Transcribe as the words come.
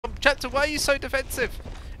Chapter, why are you so defensive?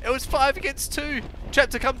 It was 5 against 2.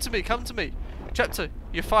 Chapter, come to me, come to me. Chapter,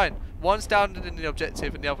 you're fine. One's down in the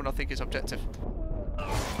objective and the other one I think is objective.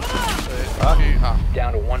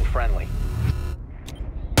 Down to 1 friendly.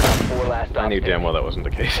 4 last. I knew damn well that wasn't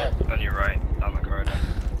the case. On your right, on the corridor.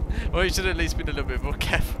 Well, you should have at least been a little bit more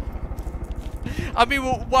careful. I mean,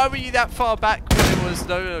 well, why were you that far back when it was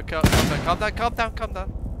no, calm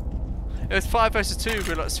down. It was 5 versus 2. We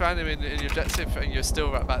were like surrounding him in the objective, and you're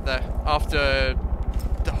still right back there after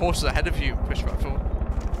the horses ahead of you pushed right forward.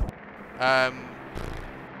 On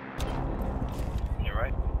your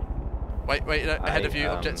right. Wait, no, ahead of you,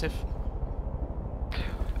 objective.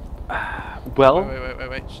 Well.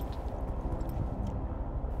 Wait.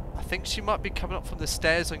 I think she might be coming up from the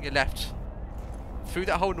stairs on your left. Through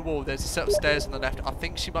that hole in the wall, there's a set of stairs on the left. I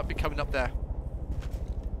think she might be coming up there.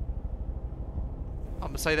 I'm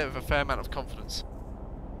going to say that with a fair amount of confidence.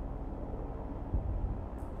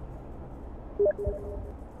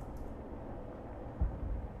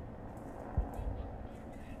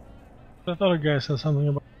 I thought a guy said something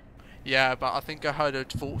about... Yeah, but I think I heard her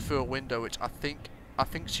fall through a window, which I think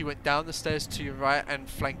she went down the stairs to your right and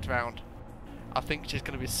flanked round. I think she's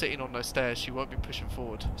going to be sitting on those stairs. She won't be pushing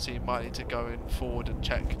forward, so you might need to go in forward and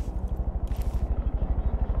check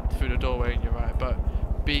through the doorway on your right.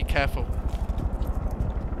 But be careful.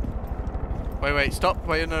 Wait, stop.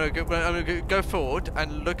 Wait, no, go forward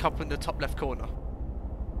and look up in the top left corner.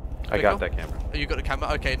 I got that camera. Oh, you got the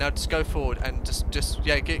camera? Okay, now just go forward and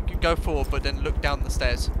go forward, but then look down the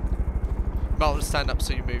stairs. Might want to stand up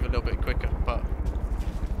so you move a little bit quicker, but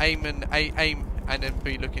aim and then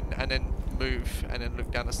be looking, and then move, and then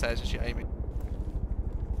look down the stairs as you're aiming.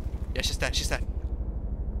 Yeah, she's there.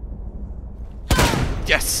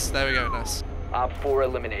 Yes, there we go, nice. Op 4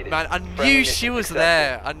 eliminated. Man, I knew she was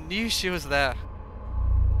there. I knew she was there.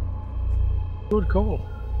 Good call.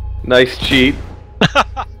 Nice cheat.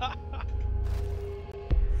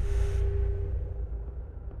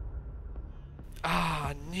 Ah,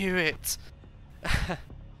 I knew it.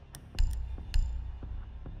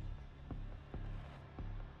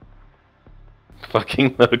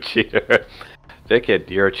 Fucking no cheater. Vickle,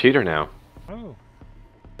 you're a cheater now. Oh,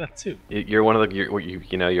 that too. You're one of the. You're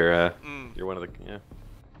one of the. Yeah.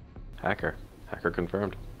 Hacker. Hacker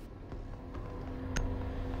confirmed.